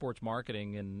in sports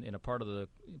marketing and in a part of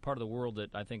the world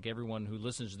that I think everyone who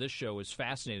listens to this show is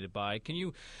fascinated by. Can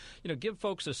you give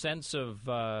folks a sense of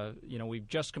we've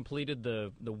just completed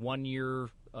the 1 year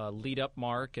lead up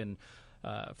mark, and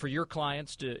for your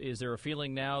clients, is there a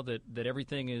feeling now that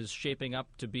everything is shaping up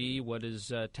to be what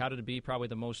is touted to be probably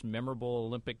the most memorable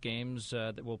Olympic Games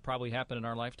that will probably happen in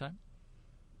our lifetime?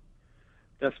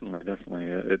 Definitely.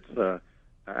 It's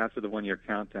after the 1 year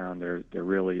countdown, there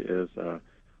really is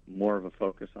more of a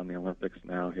focus on the Olympics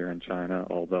now here in China.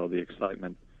 Although the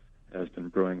excitement has been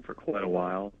brewing for quite a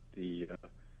while.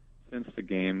 Since the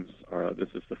games this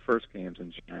is the first games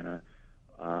in China.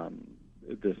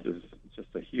 This is just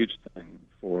a huge thing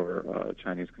for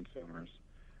Chinese consumers,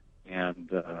 and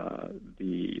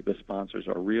the sponsors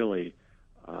are really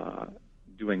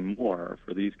doing more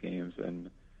for these games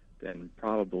than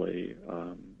probably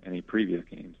any previous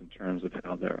games in terms of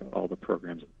how all the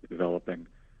programs are developing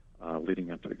leading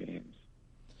up to the games.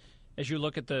 As you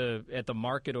look at the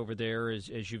market over there,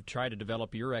 as you've tried to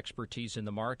develop your expertise in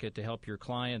the market to help your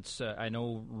clients, I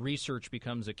know research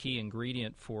becomes a key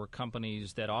ingredient for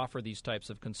companies that offer these types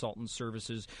of consultant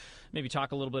services. Maybe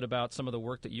talk a little bit about some of the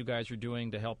work that you guys are doing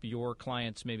to help your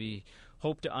clients maybe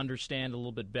hope to understand a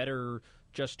little bit better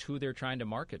just who they're trying to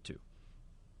market to.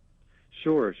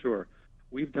 Sure.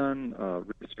 We've done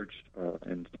research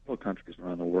in several countries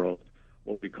around the world,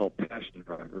 what we call passion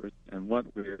drivers, and what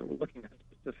we're looking at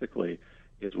specifically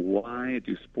is why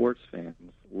do sports fans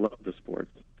love the sports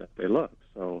that they love.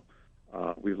 So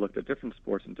we've looked at different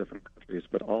sports in different countries,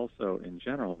 but also in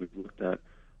general we've looked at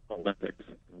Olympics.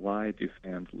 Why do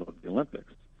fans love the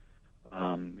Olympics?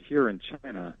 Here in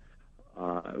China,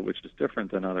 which is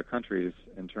different than other countries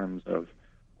in terms of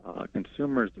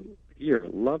consumers here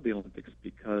love the Olympics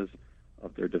because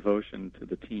of their devotion to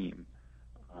the team.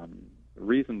 The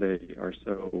reason they are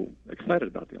so excited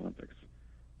about the Olympics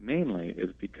mainly is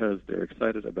because they're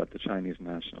excited about the Chinese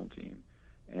national team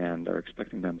and are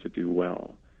expecting them to do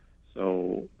well.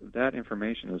 So that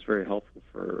information is very helpful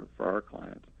for our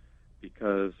clients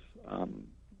because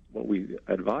what we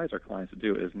advise our clients to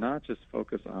do is not just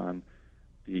focus on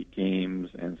the games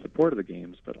and support of the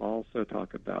games, but also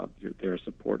talk about their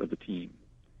support of the team.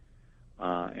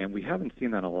 And we haven't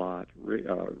seen that a lot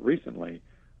recently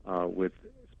with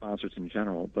sponsors in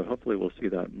general, but hopefully we'll see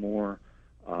that more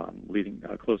leading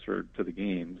closer to the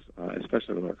games,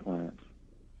 especially with our clients.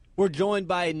 We're joined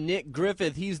by Nick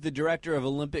Griffith. He's the Director of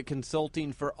Olympic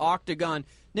Consulting for Octagon.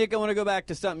 Nick, I want to go back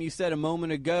to something you said a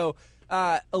moment ago.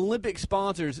 Olympic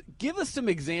sponsors, give us some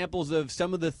examples of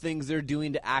some of the things they're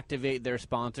doing to activate their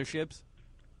sponsorships.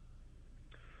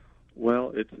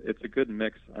 Well, it's a good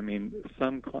mix. I mean,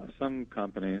 some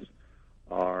companies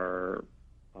are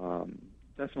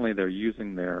definitely they're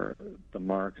using the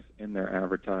marks in their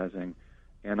advertising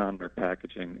and on their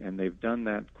packaging, and they've done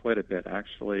that quite a bit.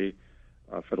 Actually,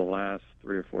 for the last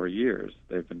 3 or 4 years,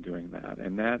 they've been doing that,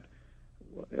 and that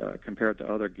compared to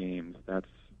other games, that's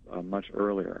much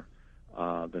earlier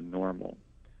than normal.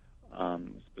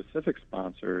 Specific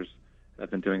sponsors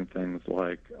have been doing things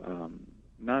like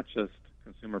not just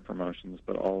consumer promotions,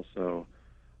 but also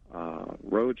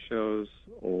road shows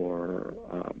or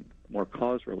more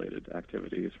cause-related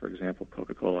activities. For example,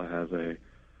 Coca-Cola has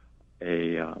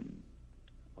a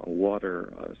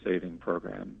water-saving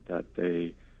program that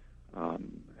they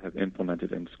have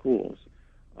implemented in schools.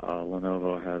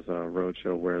 Lenovo has a road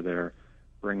show where they're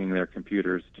bringing their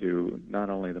computers to not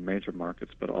only the major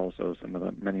markets, but also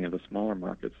many of the smaller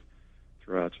markets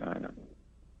throughout China.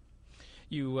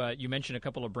 You mentioned a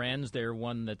couple of brands there.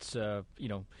 One that's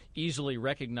easily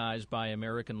recognized by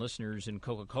American listeners in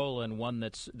Coca-Cola, and one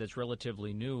that's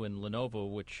relatively new in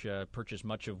Lenovo, which purchased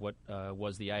much of what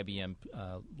was the IBM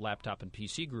laptop and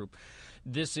PC group.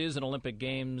 This is an Olympic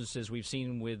Games, as we've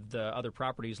seen with other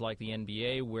properties like the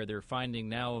NBA, where they're finding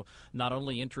now not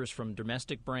only interest from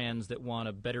domestic brands that want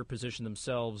to better position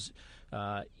themselves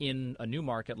in a new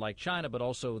market like China, but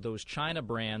also those China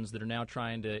brands that are now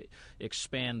trying to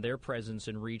expand their presence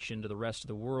and reach into the rest of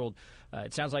the world.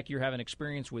 It sounds like you're having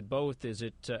experience with both. Is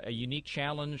it a unique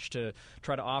challenge to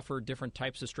try to offer different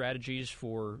types of strategies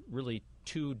for really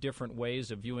two different ways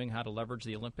of viewing how to leverage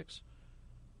the Olympics?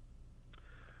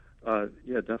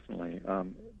 Yeah, definitely.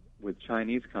 With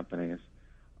Chinese companies,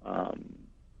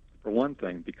 for one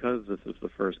thing, because this is the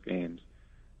first games,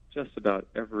 just about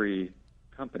every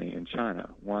company in China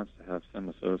wants to have some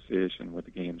association with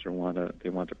the games, or they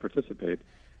want to participate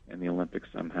in the Olympics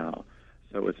somehow.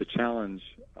 So it's a challenge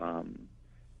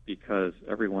because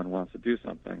everyone wants to do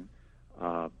something,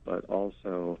 but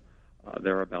also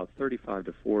there are about 35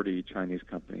 to 40 Chinese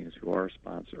companies who are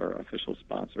official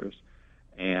sponsors,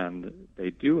 and they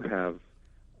do have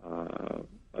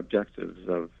objectives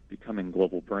of becoming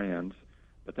global brands,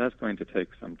 but that's going to take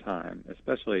some time,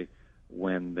 especially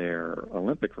when their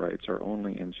Olympic rights are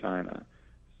only in China.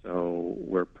 So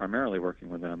we're primarily working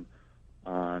with them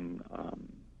on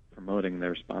promoting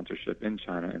their sponsorship in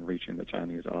China and reaching the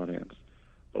Chinese audience.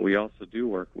 But we also do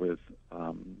work with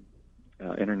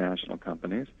international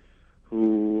companies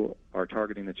who are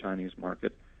targeting the Chinese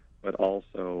market, but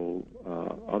also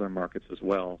other markets as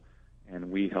well, and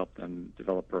we help them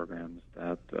develop programs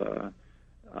that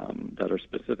are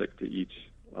specific to each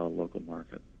local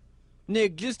market.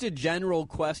 Nick, just a general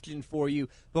question for you.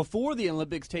 Before the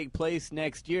Olympics take place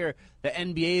next year, the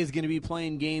NBA is going to be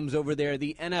playing games over there.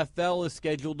 The NFL is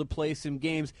scheduled to play some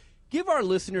games. Give our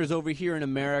listeners over here in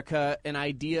America an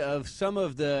idea of some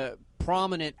of the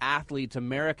prominent athletes,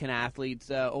 American athletes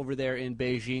over there in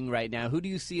Beijing right now. Who do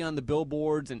you see on the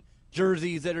billboards and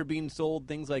jerseys that are being sold,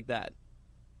 things like that?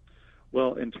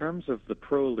 Well, in terms of the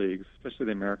pro leagues, especially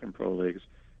the American pro leagues,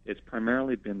 it's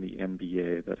primarily been the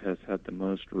NBA that has had the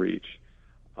most reach.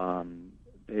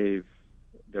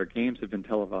 Their games have been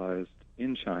televised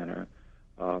in China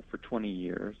for 20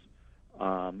 years,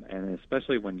 and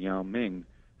especially when Yao Ming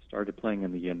started playing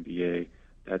in the NBA,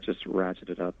 that just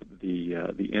ratcheted up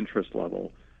the interest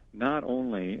level, not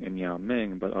only in Yao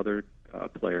Ming, but other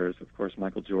players. Of course,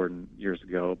 Michael Jordan years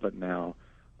ago, but now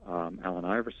Allen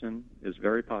Iverson is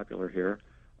very popular here.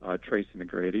 Tracy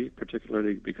McGrady,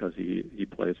 particularly because he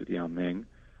plays with Yao Ming.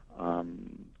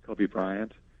 Kobe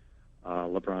Bryant,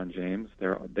 LeBron James,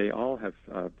 they all have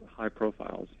high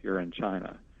profiles here in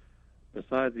China.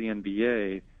 Besides the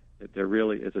NBA, there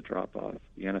really is a drop-off.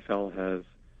 The NFL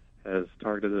has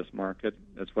targeted this market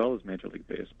as well as Major League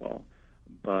Baseball,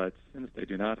 but since they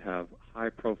do not have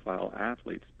high-profile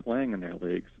athletes playing in their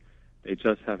leagues, they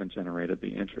just haven't generated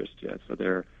the interest yet. So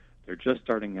they're just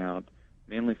starting out,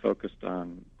 mainly focused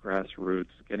on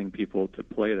grassroots, getting people to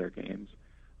play their games.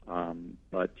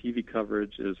 But TV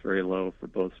coverage is very low for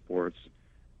both sports,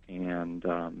 and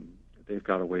they've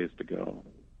got a ways to go.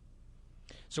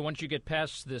 So once you get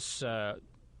past this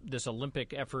this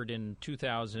Olympic effort in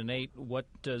 2008, what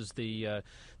does the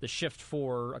shift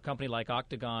for a company like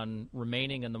Octagon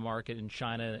remaining in the market in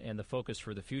China and the focus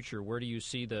for the future? Where do you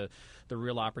see the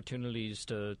real opportunities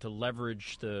to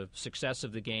leverage the success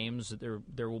of the games?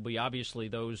 There will be obviously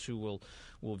those who will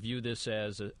view this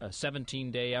as a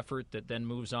 17-day effort that then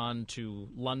moves on to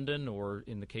London, or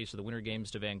in the case of the Winter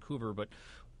Games, to Vancouver. But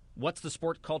what's the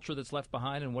sport culture that's left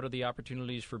behind, and what are the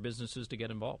opportunities for businesses to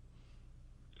get involved?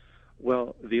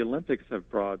 Well, the Olympics have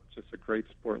brought just a great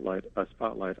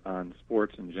spotlight on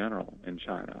sports in general in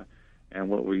China. And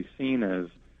what we've seen is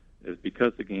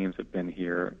because the games have been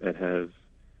here, it has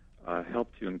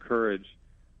helped to encourage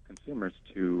consumers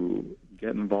to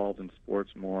get involved in sports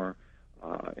more,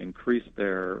 increase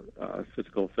their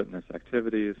physical fitness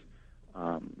activities,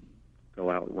 go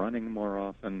out running more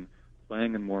often,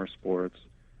 playing in more sports,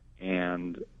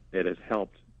 and it has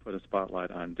helped put a spotlight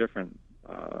on different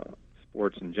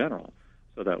sports in general,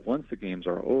 so that once the games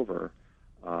are over,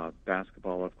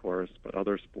 basketball, of course, but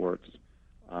other sports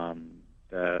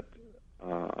that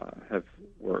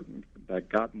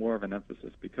got more of an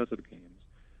emphasis because of the games,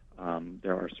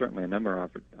 there are certainly a number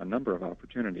of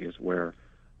opportunities where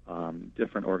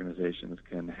different organizations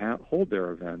can hold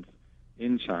their events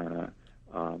in China,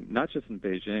 not just in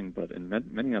Beijing, but in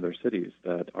many other cities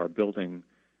that are building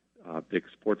big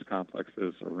sports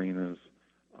complexes, arenas,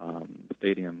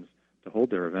 stadiums, to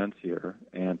hold their events here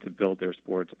and to build their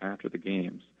sports after the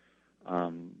games.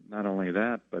 Not only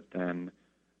that, but then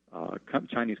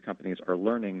Chinese companies are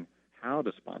learning how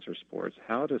to sponsor sports,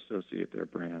 how to associate their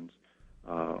brands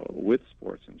with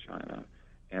sports in China,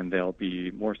 and they'll be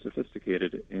more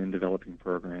sophisticated in developing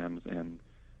programs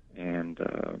and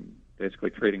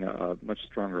basically creating a much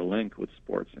stronger link with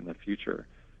sports in the future.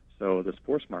 So the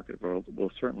sports market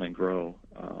will certainly grow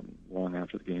long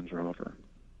after the games are over.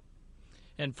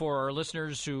 And for our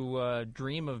listeners who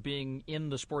dream of being in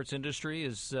the sports industry,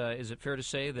 is it fair to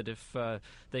say that if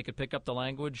they could pick up the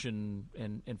language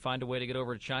and find a way to get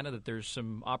over to China, that there's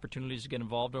some opportunities to get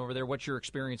involved over there? What's your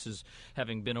experiences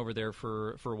having been over there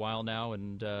for a while now?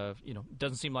 And it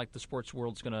doesn't seem like the sports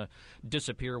world's going to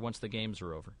disappear once the games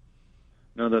are over.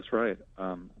 No, that's right.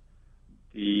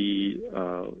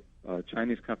 The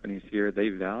Chinese companies here, they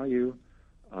value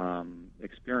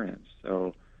experience.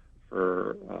 So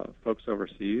for folks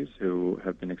overseas who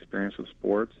have been experienced with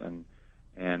sports and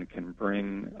can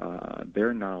bring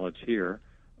their knowledge here,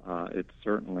 it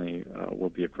certainly will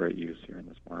be of great use here in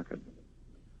this market.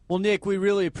 Well, Nick, we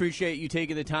really appreciate you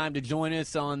taking the time to join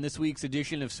us on this week's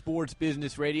edition of Sports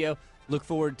Business Radio. Look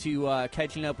forward to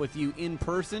catching up with you in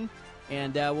person,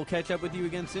 and we'll catch up with you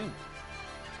again soon.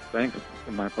 Thanks. It's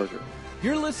been my pleasure.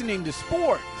 You're listening to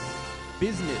Sports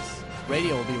Business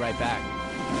Radio. We'll be right back.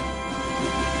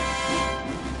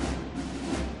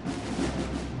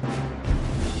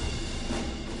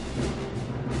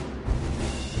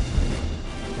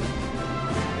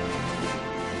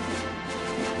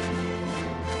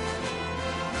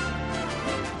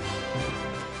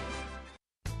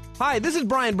 Hi, this is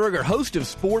Brian Berger, host of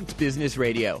Sports Business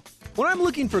Radio. When I'm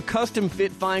looking for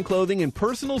custom-fit fine clothing and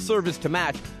personal service to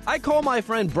match, I call my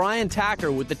friend Brian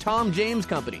Tacker with the Tom James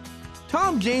Company.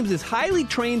 Tom James's highly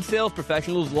trained sales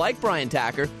professionals like Brian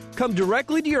Tacker come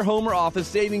directly to your home or office,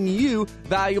 saving you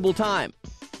valuable time.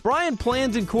 Brian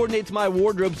plans and coordinates my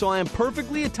wardrobe so I am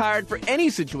perfectly attired for any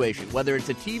situation, whether it's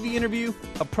a TV interview,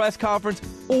 a press conference,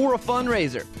 or a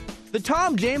fundraiser. The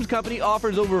Tom James Company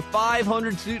offers over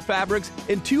 500 suit fabrics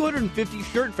and 250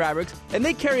 shirt fabrics, and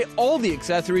they carry all the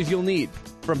accessories you'll need,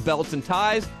 from belts and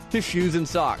ties to shoes and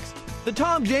socks. The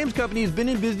Tom James Company has been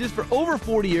in business for over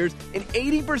 40 years, and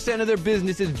 80% of their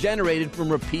business is generated from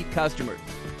repeat customers.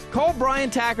 Call Brian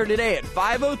Tacker today at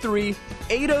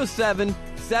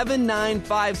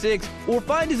 503-807-7956 or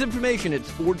find his information at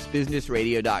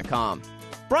sportsbusinessradio.com.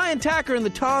 Brian Tacker and the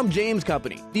Tom James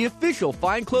Company, the official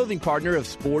fine clothing partner of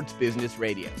Sports Business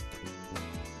Radio.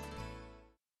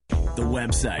 The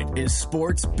website is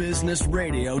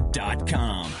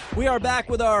sportsbusinessradio.com. We are back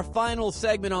with our final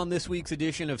segment on this week's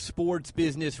edition of Sports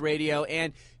Business Radio.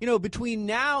 And, between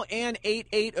now and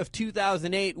 8/8 of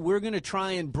 2008, we're going to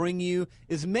try and bring you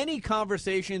as many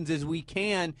conversations as we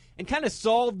can and kind of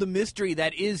solve the mystery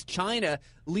that is China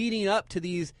leading up to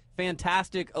these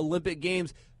fantastic Olympic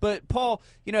Games. But, Paul,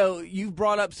 you've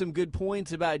brought up some good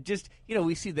points about just,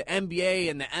 we see the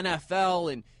NBA and the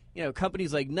NFL and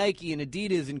companies like Nike and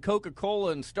Adidas and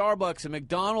Coca-Cola and Starbucks and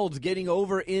McDonald's getting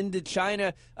over into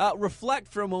China. Reflect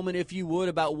for a moment, if you would,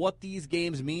 about what these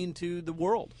games mean to the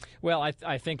world. Well,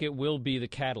 I think it will be the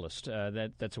catalyst.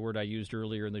 That's a word I used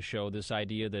earlier in the show, this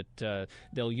idea that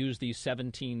they'll use these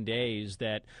 17 days,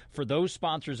 that for those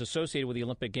sponsors associated with the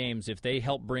Olympic Games, if they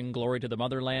help bring glory to the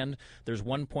motherland, there's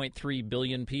 1.3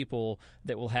 billion people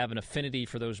that will have an affinity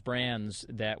for those brands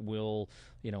that will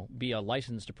be a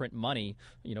license to print money,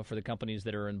 for the companies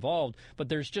that are involved. But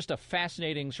there's just a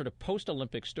fascinating sort of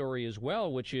post-Olympic story as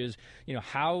well, which is,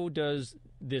 how does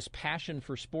this passion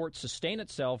for sports sustain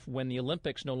itself when the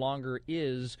Olympics no longer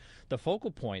is the focal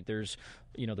point? There's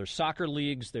soccer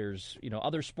leagues, there's,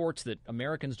 other sports that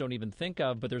Americans don't even think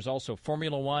of, but there's also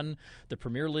Formula One, the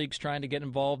Premier League's trying to get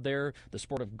involved there. The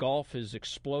sport of golf has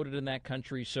exploded in that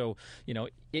country. So,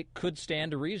 it could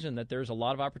stand to reason that there's a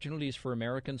lot of opportunities for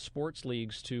American sports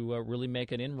leagues to really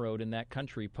make an inroad in that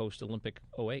country post-Olympic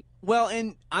 08. Well,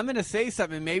 and I'm going to say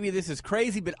something, maybe this is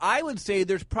crazy, but I would say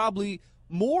there's probably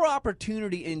more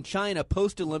opportunity in China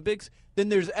post-Olympics than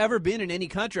there's ever been in any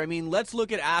country. I mean, let's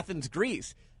look at Athens,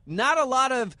 Greece. Not a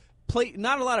lot of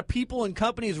people and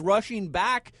companies rushing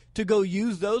back to go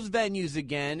use those venues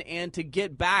again and to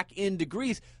get back into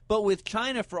Greece. But with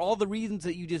China, for all the reasons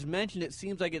that you just mentioned, it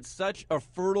seems like it's such a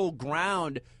fertile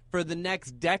ground for the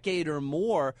next decade or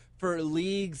more for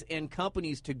leagues and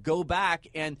companies to go back.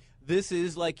 And this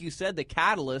is, like you said, the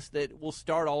catalyst that will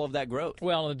start all of that growth.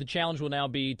 Well, the challenge will now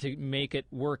be to make it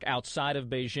work outside of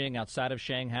Beijing, outside of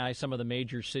Shanghai, some of the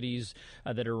major cities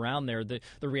that are around there. The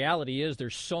reality is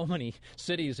there's so many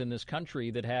cities in this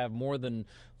country that have more than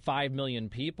 5 million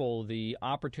people. The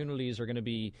opportunities are going to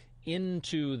be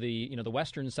into the the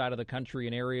western side of the country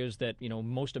in areas that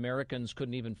most Americans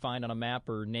couldn't even find on a map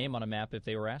or name on a map if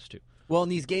they were asked to. Well,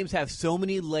 and these games have so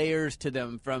many layers to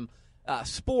them, from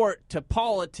sport to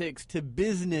politics to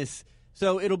business.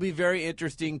 So it'll be very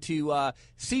interesting to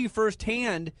see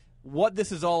firsthand what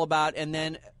this is all about, and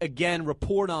then again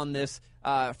report on this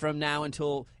from now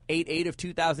until 8/8 of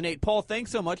 2008. Paul,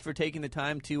 thanks so much for taking the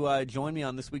time to join me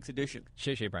on this week's edition.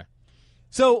 Shay, Brian.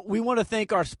 So we want to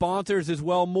thank our sponsors as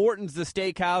well: Morton's The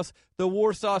Steakhouse, the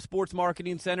Warsaw Sports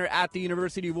Marketing Center at the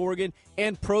University of Oregon,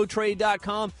 and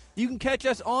ProTrade.com. You can catch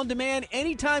us on demand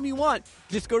anytime you want.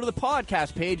 Just go to the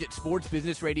podcast page at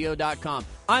SportsBusinessRadio.com.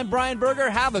 I'm Brian Berger.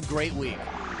 Have a great week.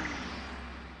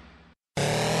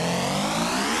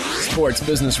 Sports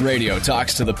Business Radio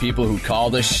talks to the people who call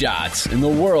the shots in the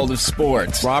world of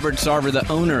sports. Robert Sarver, the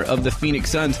owner of the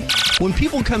Phoenix Suns. When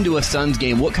people come to a Suns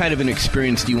game, what kind of an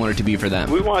experience do you want it to be for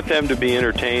them? We want them to be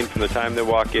entertained from the time they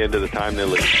walk in to the time they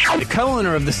leave. The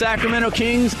co-owner of the Sacramento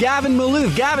Kings, Gavin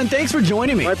Maloof. Gavin, thanks for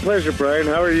joining me. My pleasure, Brian.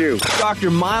 How are you? Dr.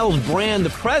 Miles Brand, the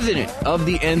president of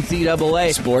the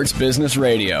NCAA. Sports Business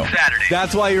Radio. Saturday.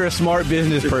 That's why you're a smart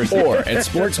business person. Or at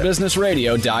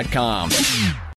SportsBusinessRadio.com.